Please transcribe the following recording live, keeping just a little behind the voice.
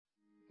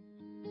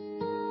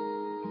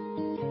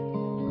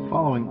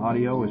following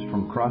audio is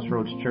from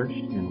Crossroads Church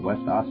in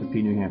West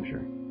Ossipee, New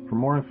Hampshire. For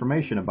more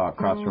information about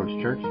Crossroads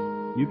Church,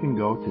 you can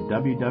go to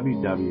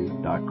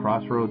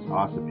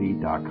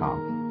www.crossroadsossipee.com.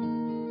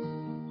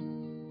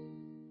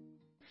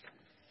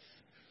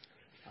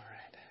 All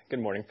right. Good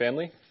morning,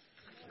 family.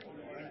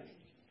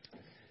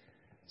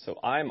 So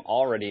I'm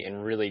already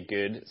in really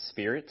good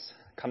spirits.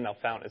 Come Thou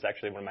Fount is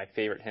actually one of my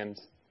favorite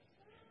hymns.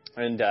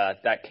 And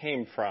that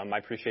came from, my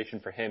appreciation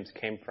for hymns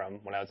came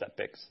from when I was at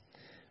Bix.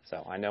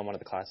 So I know one of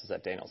the classes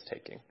that Daniel's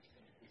taking.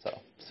 So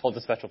this holds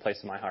a special place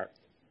in my heart.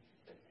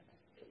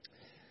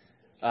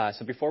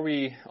 So before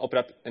we open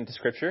up into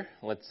Scripture,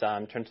 let's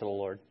turn to the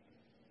Lord.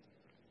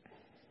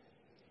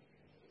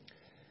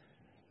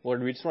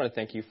 Lord, we just want to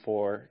thank you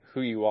for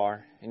who you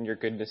are and your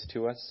goodness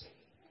to us.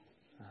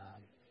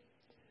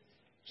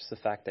 Just the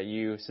fact that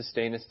you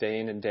sustain us day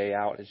in and day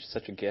out is just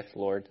such a gift,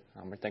 Lord.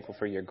 We're thankful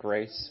for your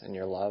grace and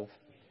your love.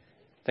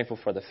 Thankful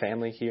for the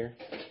family here.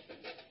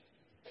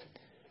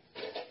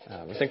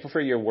 We're thankful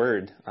for your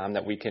word,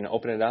 that we can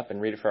open it up and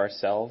read it for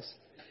ourselves,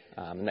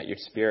 and that your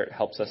Spirit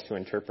helps us to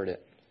interpret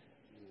it.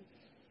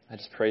 I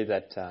just pray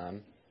that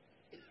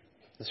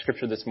the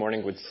Scripture this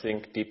morning would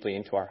sink deeply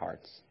into our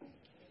hearts.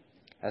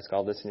 I ask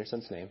all this in your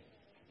Son's name.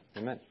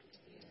 Amen.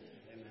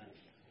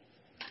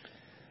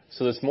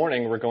 So this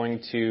morning we're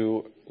going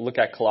to look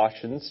at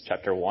Colossians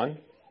chapter 1,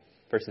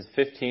 verses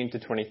 15 to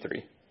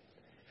 23,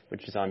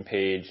 which is on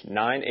page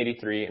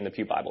 983 in the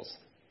Pew Bibles.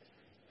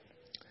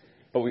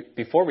 But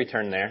before we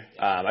turn there,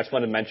 I just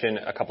want to mention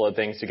a couple of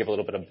things to give a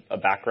little bit of a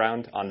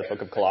background on the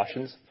book of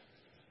Colossians.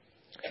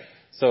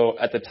 So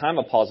at the time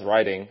of Paul's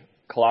writing,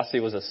 Colossae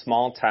was a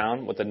small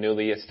town with a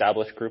newly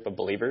established group of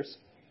believers.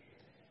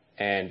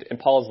 And in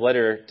Paul's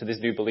letter to these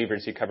new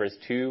believers, he covers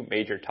two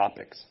major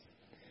topics.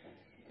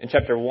 In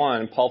chapter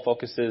 1, Paul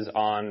focuses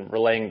on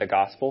relaying the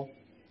gospel.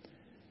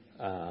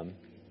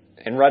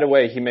 And right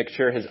away, he makes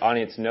sure his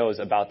audience knows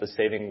about the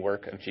saving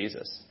work of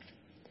Jesus.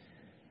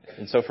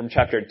 And so from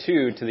chapter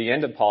 2 to the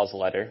end of Paul's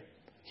letter,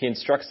 he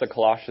instructs the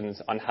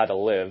Colossians on how to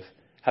live,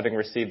 having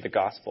received the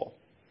gospel.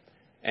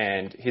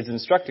 And he's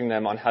instructing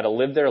them on how to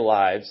live their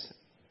lives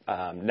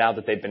now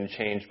that they've been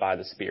changed by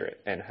the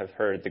Spirit and have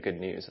heard the good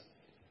news.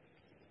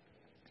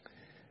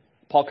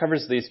 Paul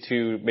covers these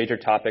two major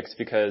topics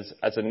because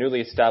as a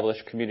newly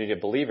established community of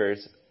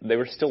believers, they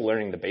were still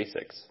learning the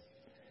basics.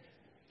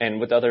 And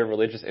with other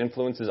religious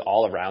influences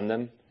all around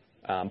them,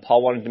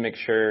 Paul wanted to make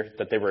sure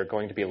that they were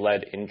going to be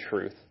led in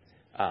truth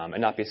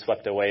and not be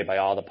swept away by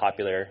all the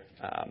popular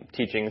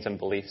teachings and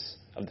beliefs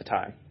of the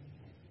time.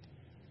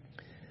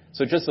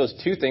 So just those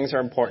two things are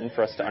important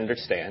for us to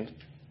understand.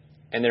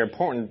 And they're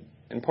important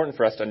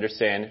for us to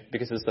understand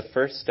because it's the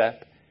first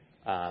step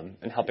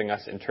in helping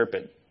us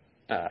interpret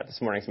this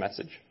morning's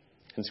message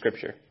in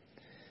Scripture.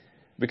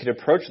 We could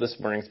approach this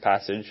morning's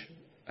passage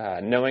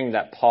knowing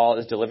that Paul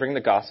is delivering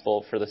the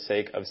gospel for the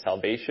sake of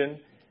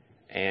salvation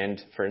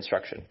and for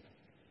instruction.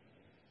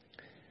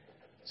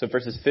 So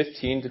verses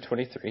 15 to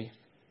 23.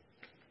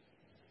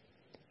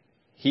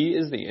 He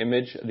is the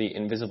image of the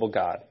invisible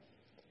God,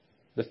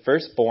 the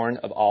firstborn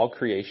of all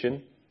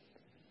creation,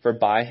 for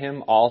by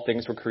him all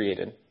things were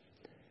created,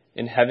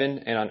 in heaven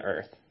and on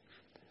earth,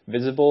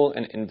 visible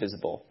and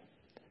invisible.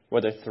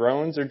 Whether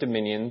thrones or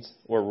dominions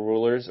or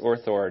rulers or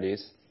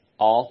authorities,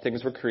 all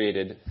things were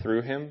created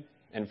through him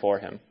and for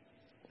him.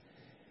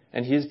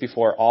 And he is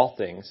before all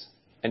things,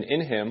 and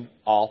in him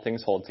all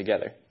things hold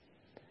together.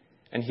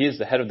 And he is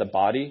the head of the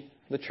body,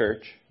 the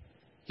church.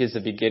 He is the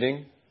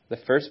beginning, the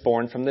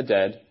firstborn from the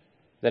dead,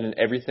 that in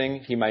everything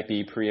he might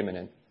be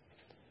preeminent.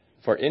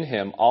 For in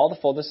him all the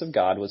fullness of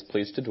God was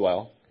pleased to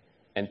dwell,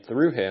 and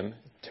through him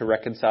to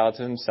reconcile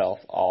to himself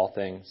all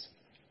things,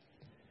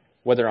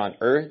 whether on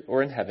earth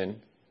or in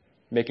heaven,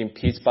 making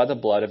peace by the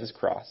blood of his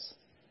cross.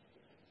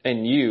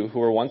 And you, who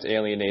were once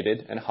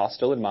alienated and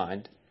hostile in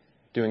mind,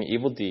 doing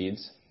evil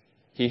deeds,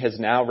 he has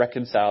now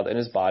reconciled in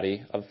his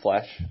body of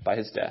flesh by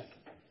his death,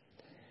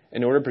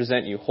 in order to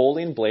present you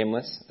holy and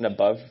blameless and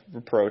above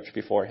reproach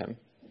before him,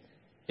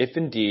 if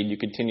indeed you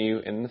continue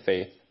in the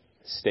faith,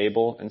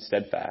 stable and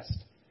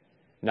steadfast,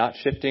 not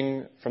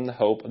shifting from the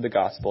hope of the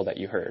gospel that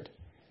you heard,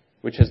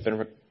 which has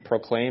been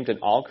proclaimed in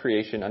all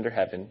creation under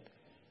heaven,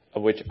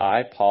 of which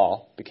I,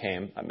 Paul,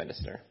 became a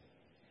minister.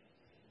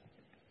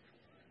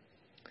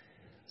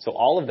 So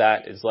all of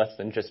that is less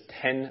than just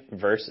 10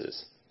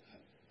 verses.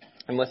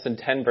 In less than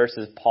 10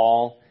 verses,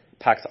 Paul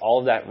packs all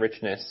of that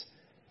richness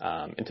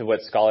into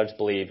what scholars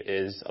believe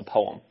is a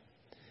poem.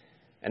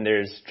 And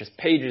there's just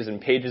pages and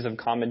pages of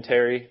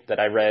commentary that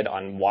I read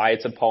on why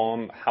it's a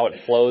poem, how it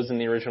flows in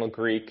the original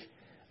Greek,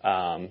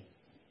 and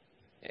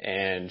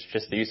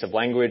just the use of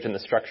language and the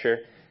structure.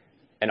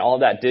 And all of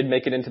that did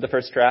make it into the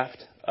first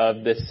draft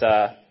of this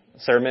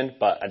sermon,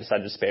 but I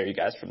decided to spare you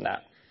guys from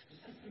that.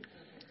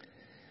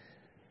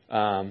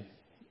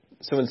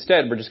 So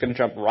instead, we're just going to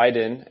jump right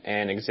in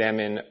and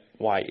examine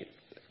why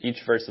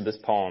each verse of this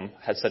poem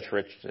has such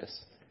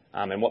richness,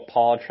 and what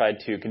Paul tried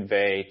to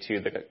convey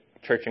to the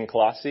church in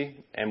Colossae,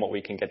 and what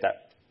we can get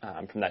that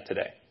from that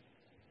today.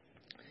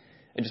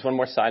 And just one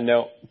more side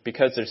note,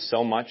 because there's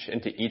so much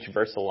into each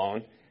verse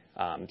alone,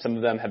 Some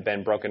of them have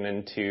been broken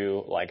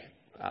into like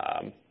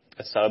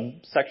a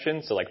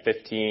subsection, so like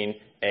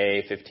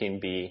 15A,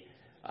 15B,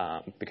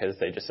 because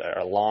they just are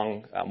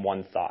along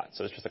one thought.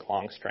 So it's just a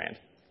long strand.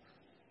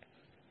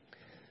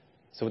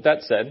 So with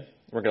that said,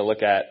 we're going to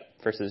look at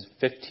verses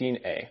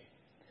 15A,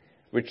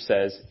 which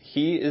says,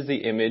 "He is the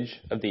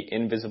image of the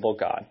invisible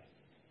God."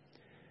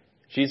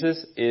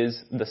 Jesus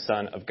is the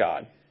Son of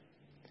God.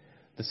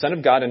 The Son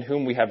of God in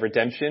whom we have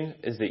redemption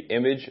is the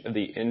image of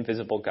the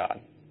invisible God.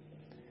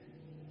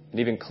 And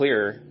even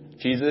clearer,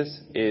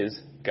 Jesus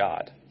is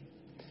God.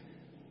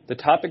 The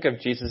topic of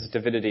Jesus'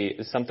 divinity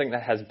is something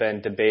that has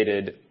been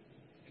debated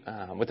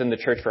within the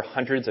church for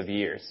hundreds of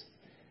years.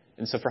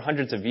 And so for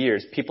hundreds of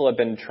years, people have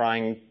been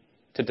trying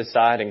to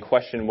decide and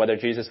question whether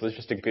Jesus was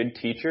just a good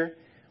teacher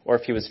or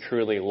if he was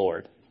truly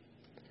Lord.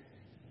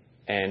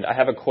 And I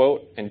have a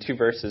quote and two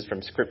verses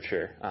from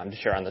Scripture to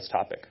share on this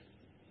topic.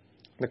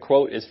 The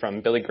quote is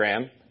from Billy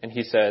Graham, and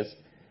he says,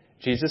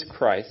 "Jesus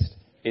Christ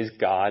is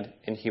God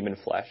in human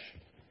flesh,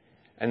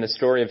 and the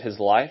story of his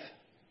life,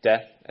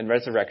 death, and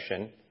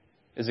resurrection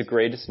is the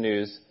greatest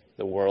news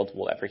the world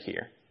will ever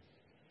hear."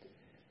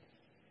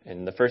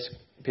 And the first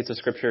piece of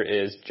Scripture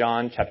is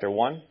John chapter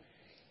 1,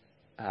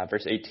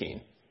 verse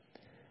 18.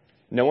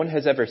 "No one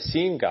has ever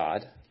seen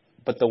God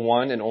but the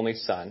one and only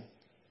Son,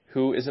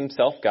 who is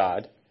himself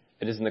God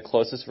and is in the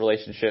closest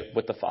relationship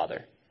with the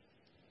Father."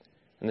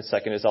 And the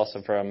second is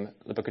also from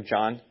the book of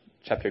John,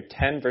 chapter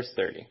 10, verse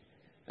 30.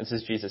 This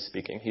is Jesus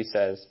speaking. He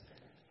says,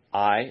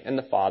 "I and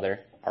the Father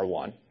are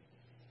one."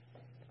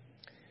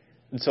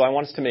 And so I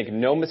want us to make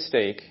no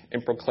mistake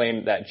and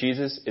proclaim that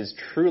Jesus is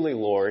truly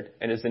Lord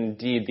and is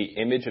indeed the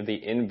image of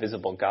the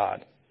invisible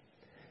God.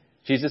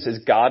 Jesus is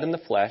God in the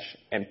flesh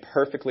and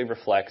perfectly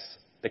reflects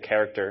the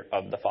character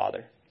of the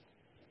Father.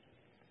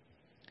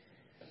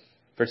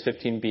 Verse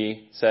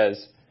 15b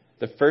says,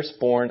 "The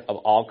firstborn of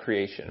all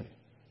creation."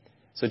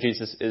 So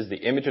Jesus is the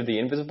image of the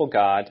invisible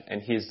God,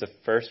 and he is the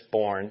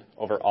firstborn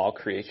over all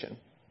creation.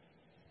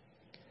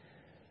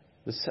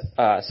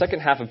 The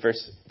second half of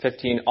verse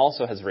 15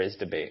 also has raised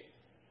debate.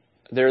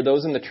 There are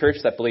those in the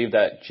church that believe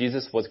that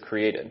Jesus was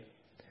created,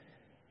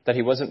 that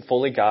he wasn't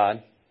fully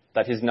God,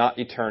 that he's not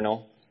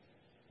eternal,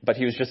 but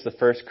he was just the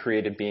first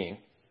created being.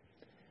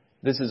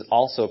 This is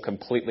also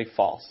completely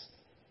false.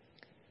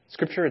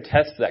 Scripture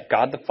attests that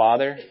God the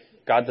Father,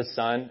 God the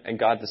Son, and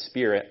God the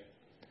Spirit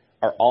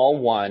are all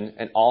one,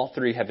 and all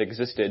three have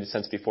existed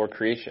since before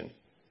creation.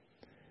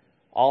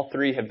 All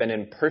three have been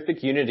in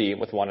perfect unity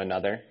with one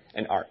another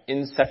and are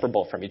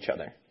inseparable from each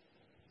other.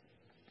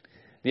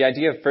 The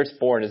idea of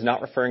firstborn is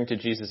not referring to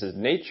Jesus'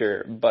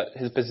 nature, but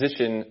his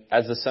position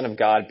as the Son of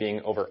God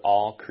being over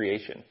all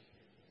creation.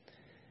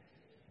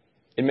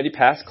 In many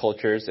past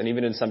cultures, and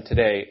even in some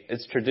today,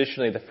 it's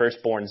traditionally the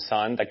firstborn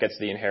son that gets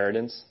the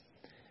inheritance,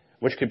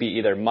 which could be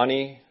either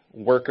money,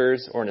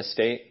 workers, or an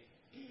estate.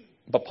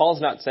 But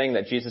Paul's not saying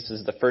that Jesus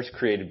is the first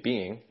created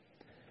being.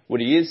 What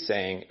he is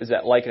saying is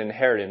that, like an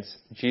inheritance,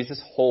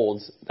 Jesus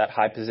holds that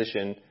high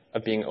position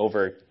of being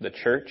over the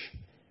church,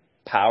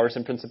 powers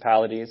and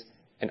principalities,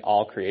 and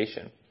all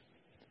creation.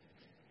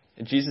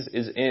 And Jesus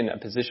is in a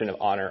position of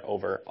honor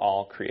over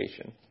all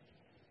creation.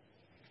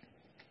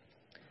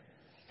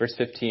 Verse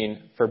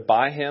 15, "For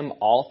by him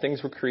all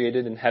things were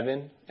created in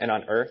heaven and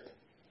on earth,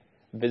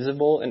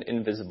 visible and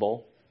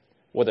invisible,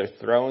 whether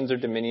thrones or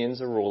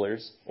dominions or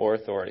rulers or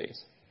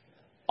authorities.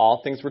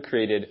 All things were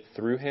created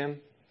through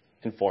him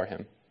and for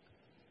him."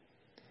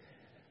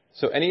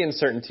 So any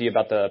uncertainty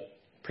about the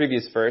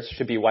previous verse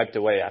should be wiped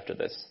away after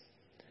this.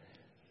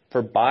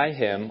 For by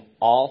him,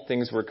 all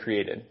things were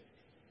created.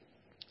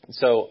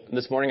 So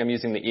this morning I'm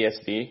using the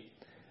ESV,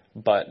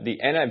 but the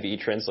NIV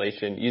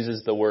translation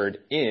uses the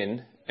word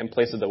in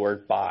place of the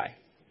word by.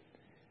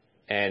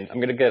 And I'm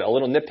going to get a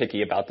little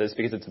nitpicky about this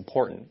because it's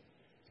important.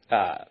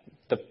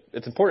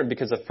 It's important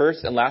because the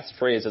first and last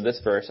phrase of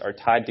this verse are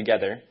tied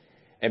together,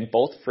 and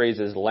both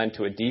phrases lend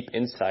to a deep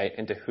insight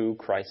into who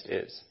Christ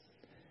is.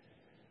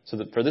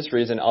 So for this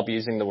reason, I'll be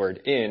using the word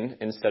in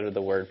instead of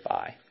the word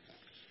by.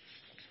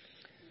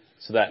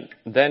 So that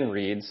then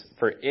reads,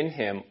 "For in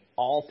him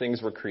all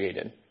things were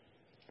created."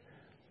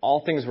 All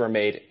things were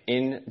made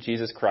in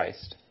Jesus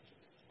Christ.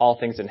 All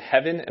things in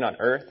heaven and on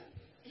earth,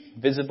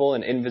 visible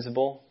and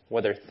invisible,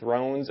 whether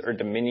thrones or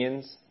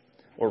dominions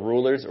or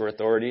rulers or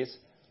authorities,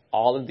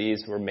 all of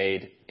these were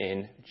made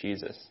in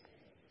Jesus.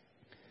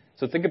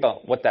 So think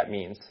about what that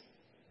means.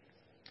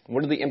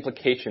 What are the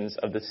implications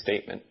of this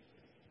statement?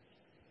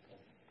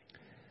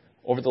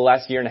 Over the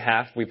last year and a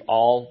half, we've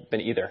all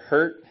been either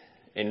hurt,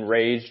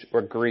 enraged,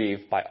 or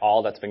grieved by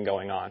all that's been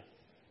going on.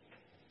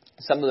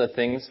 Some of the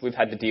things we've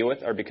had to deal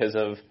with are because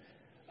of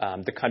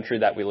the country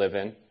that we live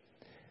in.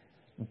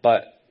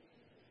 But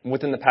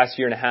within the past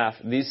year and a half,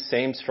 these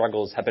same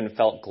struggles have been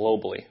felt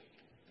globally.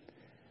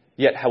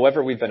 Yet,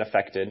 however we've been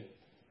affected,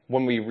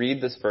 when we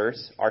read this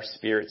verse, our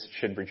spirits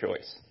should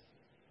rejoice.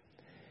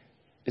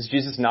 Is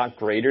Jesus not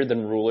greater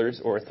than rulers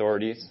or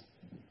authorities?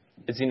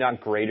 Is he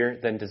not greater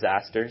than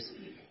disasters?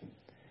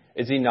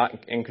 Is he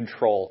not in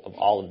control of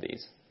all of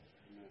these?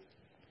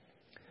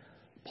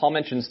 Paul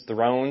mentions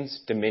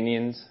thrones,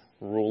 dominions,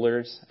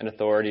 rulers, and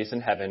authorities in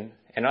heaven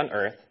and on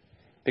earth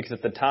because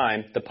at the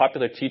time, the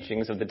popular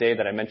teachings of the day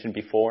that I mentioned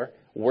before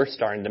were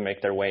starting to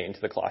make their way into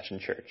the Colossian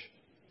church.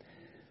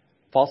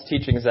 False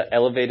teachings that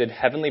elevated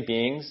heavenly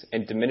beings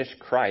and diminished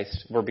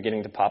Christ were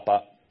beginning to pop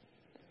up.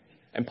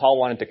 And Paul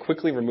wanted to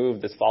quickly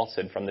remove this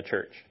falsehood from the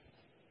church.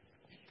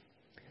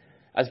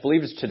 As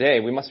believers today,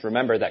 we must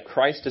remember that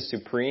Christ is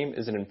supreme,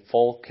 is in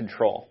full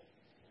control.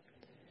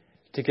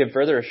 To give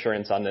further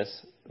assurance on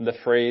this, the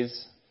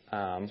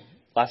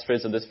last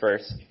phrase of this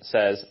verse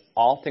says,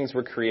 all things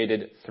were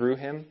created through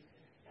him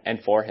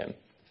and for him.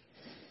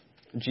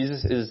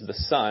 Jesus is the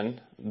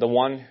Son, the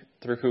one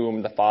through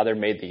whom the Father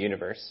made the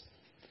universe.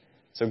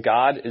 So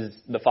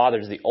the Father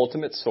is the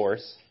ultimate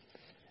source,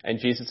 and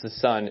Jesus the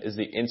Son is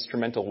the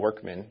instrumental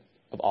workman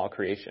of all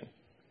creation.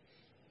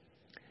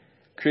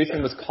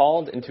 Creation was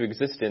called into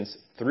existence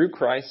through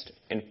Christ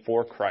and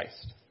for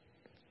Christ.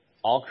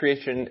 All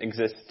creation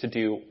exists to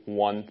do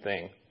one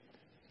thing,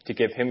 to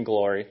give him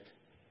glory.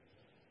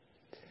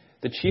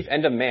 The chief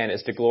end of man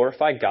is to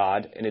glorify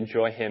God and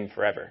enjoy him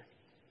forever.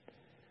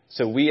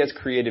 So we as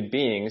created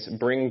beings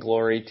bring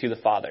glory to the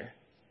Father.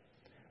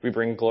 We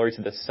bring glory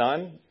to the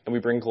Son, and we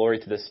bring glory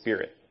to the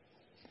Spirit.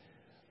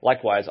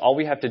 Likewise, all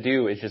we have to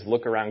do is just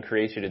look around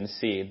creation and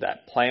see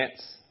that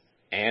plants,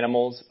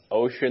 animals,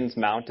 oceans,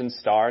 mountains,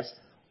 stars,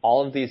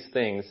 all of these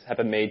things have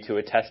been made to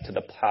attest to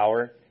the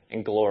power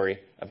and glory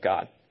of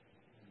God.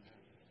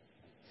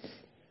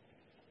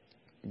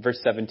 Verse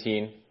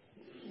 17,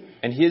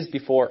 and he is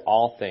before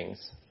all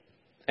things,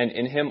 and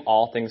in him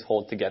all things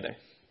hold together.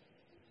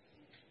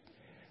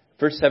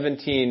 Verse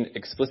 17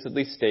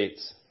 explicitly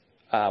states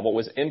what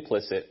was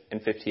implicit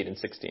in 15 and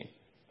 16.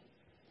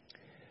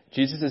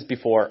 Jesus is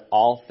before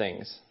all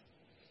things.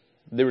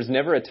 There was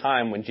never a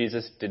time when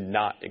Jesus did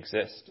not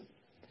exist.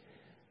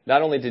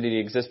 Not only did he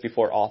exist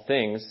before all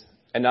things,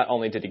 and not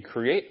only did he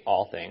create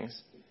all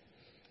things,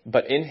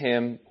 but in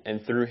him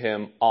and through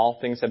him all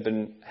things have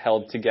been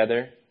held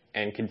together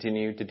and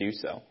continue to do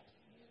so.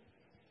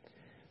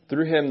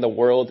 Through him the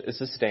world is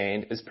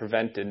sustained, is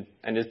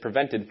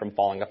prevented from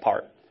falling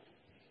apart.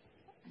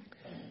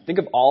 Think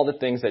of all the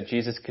things that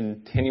Jesus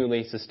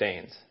continually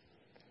sustains.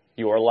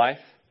 Your life,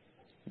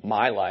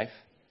 my life,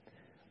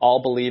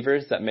 all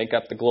believers that make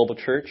up the global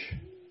church,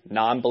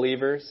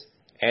 non-believers,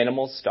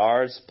 animals,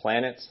 stars,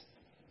 planets.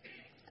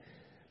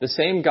 The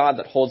same God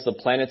that holds the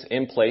planets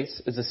in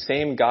place is the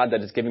same God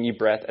that is giving you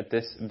breath at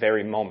this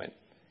very moment,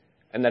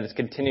 and that is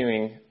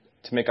continuing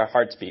to make our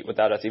hearts beat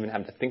without us even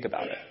having to think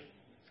about it.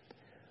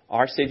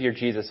 Our Savior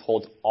Jesus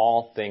holds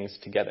all things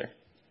together.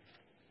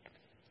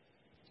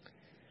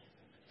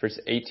 Verse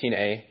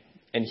 18a,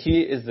 and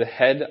he is the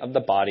head of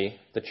the body,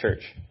 the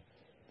church.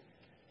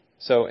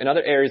 So in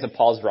other areas of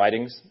Paul's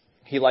writings,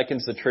 he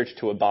likens the church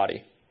to a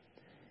body.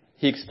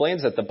 He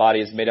explains that the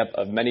body is made up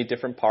of many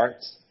different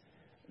parts,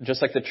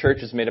 just like the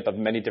church is made up of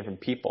many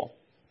different people.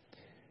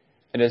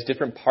 And as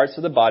different parts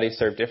of the body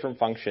serve different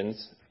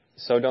functions,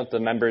 so don't the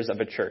members of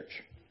a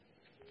church.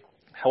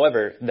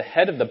 However, the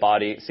head of the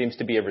body seems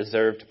to be a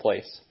reserved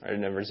place, or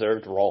in a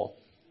reserved role.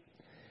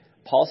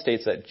 Paul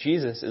states that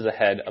Jesus is the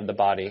head of the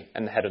body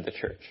and the head of the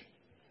church.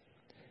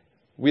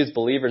 We as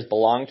believers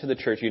belong to the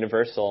church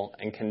universal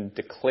and can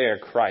declare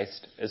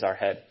Christ as our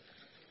head.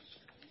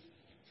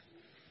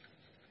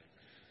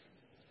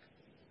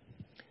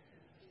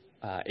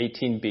 Uh,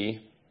 18b,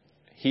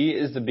 he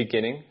is the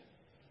beginning,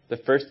 the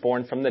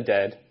firstborn from the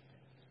dead,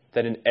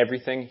 that in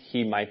everything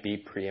he might be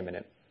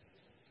preeminent.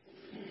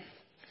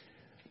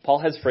 Paul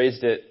has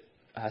phrased it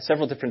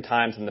several different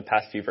times in the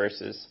past few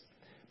verses.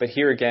 But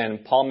here again,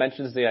 Paul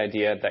mentions the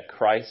idea that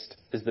Christ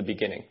is the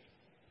beginning,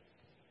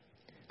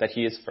 that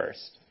he is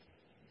first.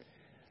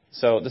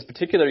 So this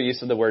particular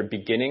use of the word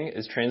beginning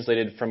is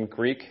translated from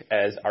Greek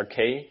as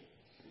arche,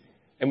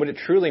 and what it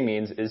truly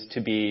means is to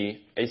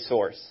be a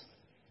source,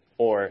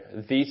 or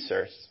the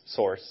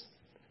source,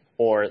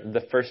 or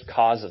the first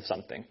cause of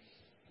something.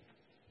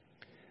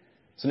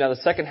 So now the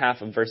second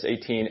half of verse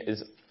 18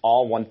 is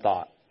all one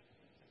thought.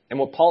 And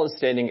what Paul is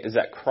stating is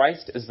that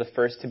Christ is the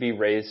first to be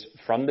raised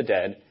from the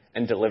dead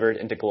and delivered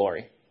into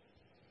glory.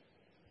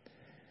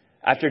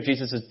 After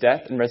Jesus'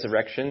 death and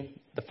resurrection,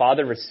 the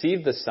Father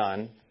received the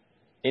Son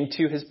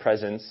into his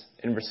presence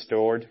in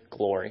restored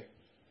glory.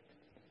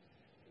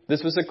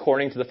 This was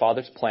according to the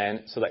Father's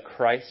plan so that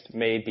Christ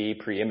may be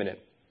preeminent.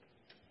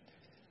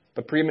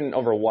 But preeminent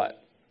over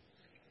what?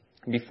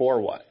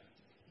 Before what?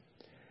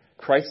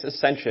 Christ's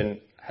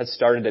ascension has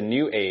started a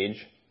new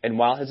age, and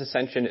while his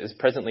ascension is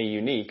presently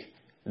unique,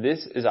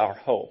 this is our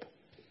hope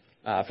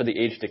for the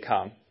age to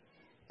come.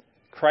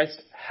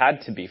 Christ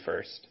had to be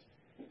first.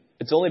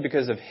 It's only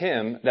because of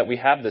him that we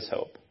have this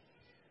hope.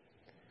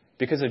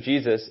 Because of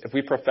Jesus, if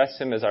we profess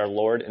him as our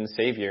Lord and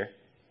Savior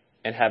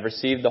and have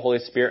received the Holy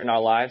Spirit in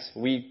our lives,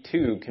 we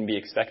too can be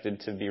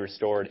expected to be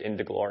restored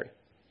into glory.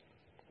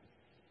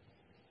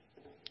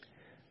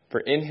 For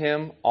in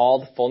him all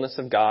the fullness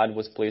of God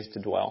was pleased to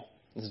dwell.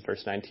 This is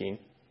verse 19.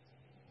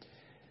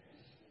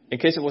 In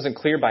case it wasn't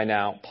clear by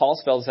now, Paul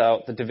spells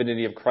out the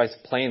divinity of Christ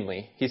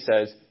plainly. He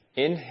says,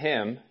 In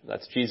him,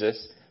 that's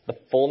Jesus, the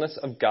fullness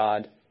of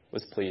God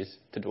was pleased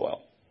to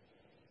dwell.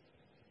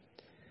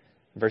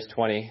 Verse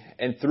 20,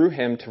 and through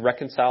him to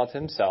reconcile to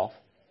himself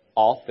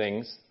all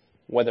things,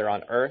 whether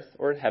on earth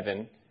or in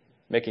heaven,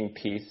 making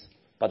peace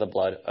by the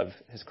blood of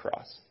his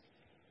cross.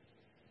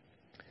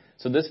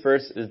 So this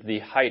verse is the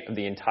height of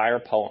the entire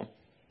poem.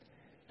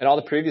 And all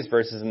the previous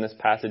verses in this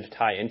passage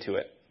tie into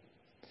it.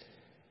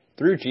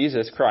 Through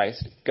Jesus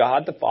Christ,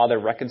 God the Father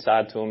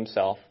reconciled to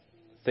himself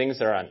things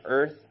that are on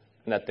earth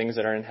and the things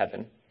that are in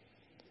heaven.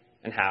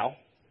 And how?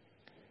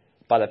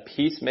 By the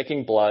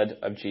peacemaking blood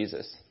of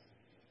Jesus.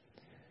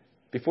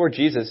 Before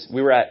Jesus,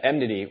 we were at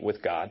enmity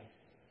with God.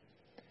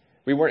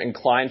 We weren't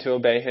inclined to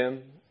obey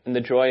him, and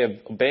the joy of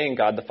obeying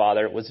God the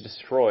Father was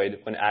destroyed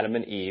when Adam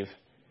and Eve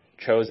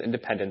chose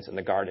independence in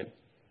the garden.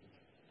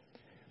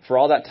 For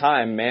all that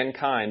time,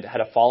 mankind had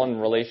a fallen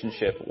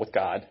relationship with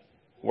God,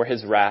 where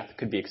his wrath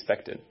could be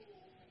expected.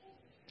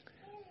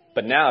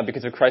 But now,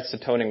 because of Christ's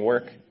atoning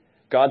work,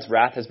 God's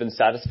wrath has been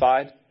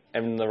satisfied,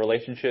 and the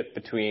relationship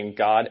between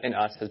God and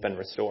us has been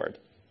restored.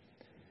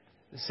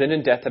 Sin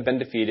and death have been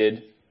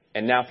defeated,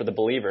 and now for the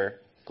believer,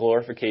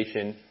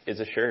 glorification is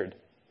assured.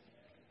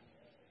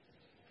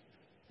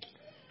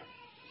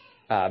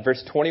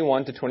 Verse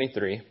 21 to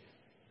 23.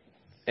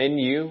 And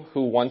you,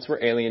 who once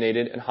were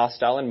alienated and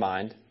hostile in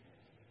mind,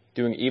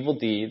 doing evil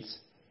deeds,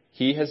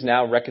 he has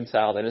now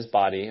reconciled in his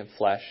body of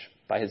flesh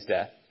by his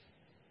death,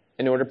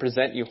 in order to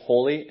present you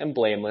holy and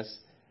blameless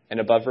and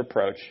above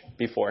reproach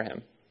before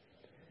him.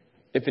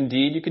 If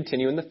indeed you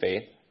continue in the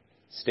faith,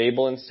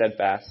 stable and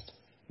steadfast,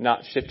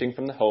 not shifting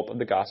from the hope of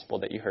the gospel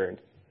that you heard,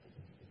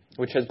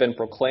 which has been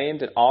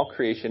proclaimed in all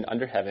creation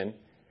under heaven,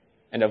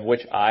 and of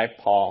which I,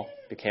 Paul,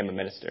 became a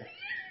minister.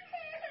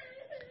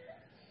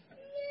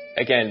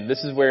 Again,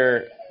 this is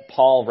where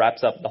Paul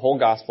wraps up the whole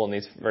gospel in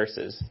these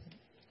verses.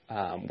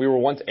 We were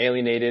once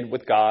alienated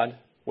with God,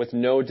 with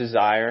no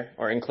desire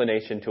or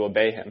inclination to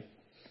obey him.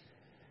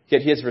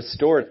 Yet he has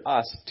restored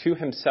us to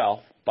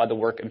himself by the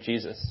work of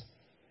Jesus.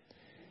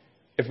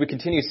 If we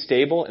continue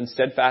stable and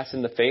steadfast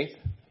in the faith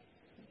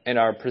and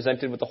are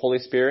presented with the Holy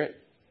Spirit,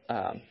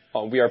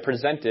 we are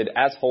presented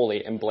as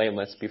holy and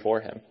blameless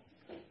before him.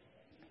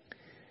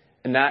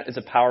 And that is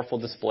a powerful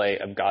display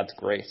of God's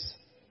grace.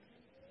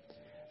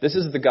 This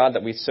is the God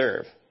that we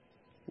serve,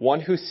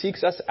 one who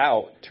seeks us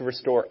out to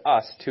restore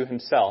us to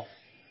himself,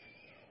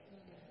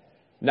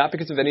 not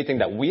because of anything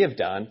that we have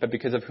done, but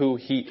because of who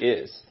he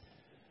is.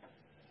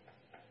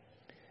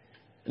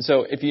 And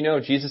so if you know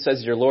Jesus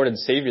as your Lord and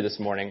Savior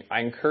this morning, I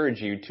encourage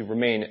you to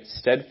remain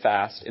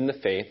steadfast in the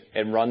faith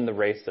and run the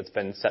race that's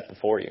been set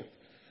before you.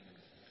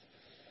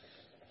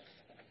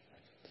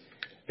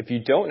 If you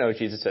don't know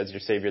Jesus as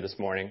your Savior this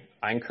morning,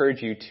 I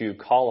encourage you to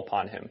call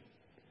upon him,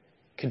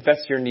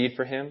 confess your need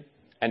for him,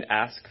 and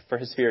ask for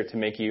his Spirit to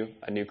make you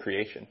a new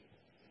creation.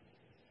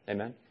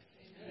 Amen?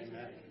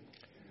 Amen.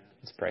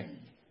 Let's pray.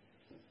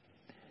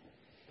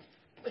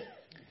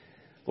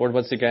 Lord,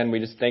 once again, we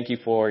just thank you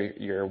for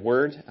your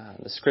word,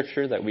 the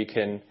scripture that we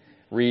can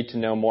read to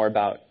know more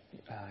about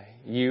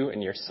you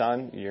and your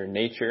Son, your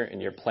nature, and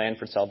your plan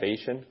for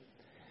salvation.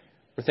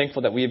 We're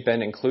thankful that we have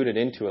been included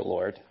into it,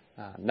 Lord,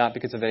 not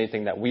because of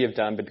anything that we have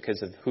done, but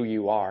because of who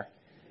you are.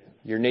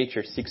 Your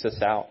nature seeks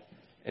us out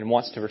and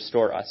wants to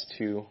restore us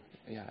to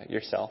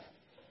yourself.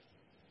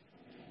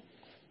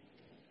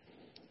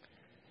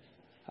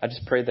 I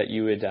just pray that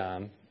you would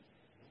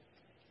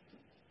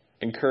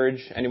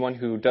encourage anyone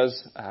who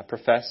does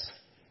profess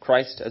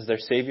Christ as their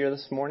Savior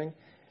this morning,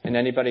 and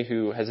anybody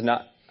who has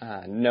not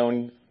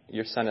known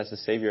your Son as the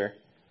Savior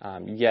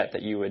yet,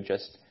 that you would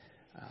just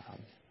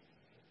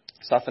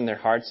soften their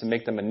hearts and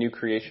make them a new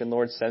creation.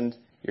 Lord, send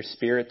your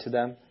Spirit to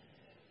them.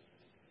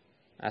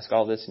 I ask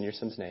all this in your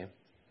Son's name.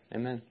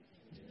 Amen.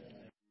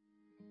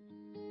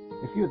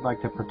 If you would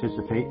like to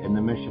participate in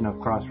the mission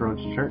of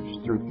Crossroads Church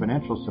through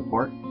financial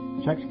support,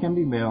 checks can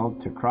be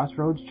mailed to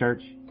Crossroads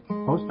Church,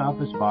 Post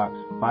Office Box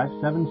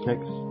 576,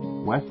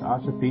 West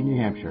Ossipee, New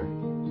Hampshire,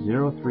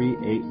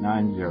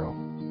 03890.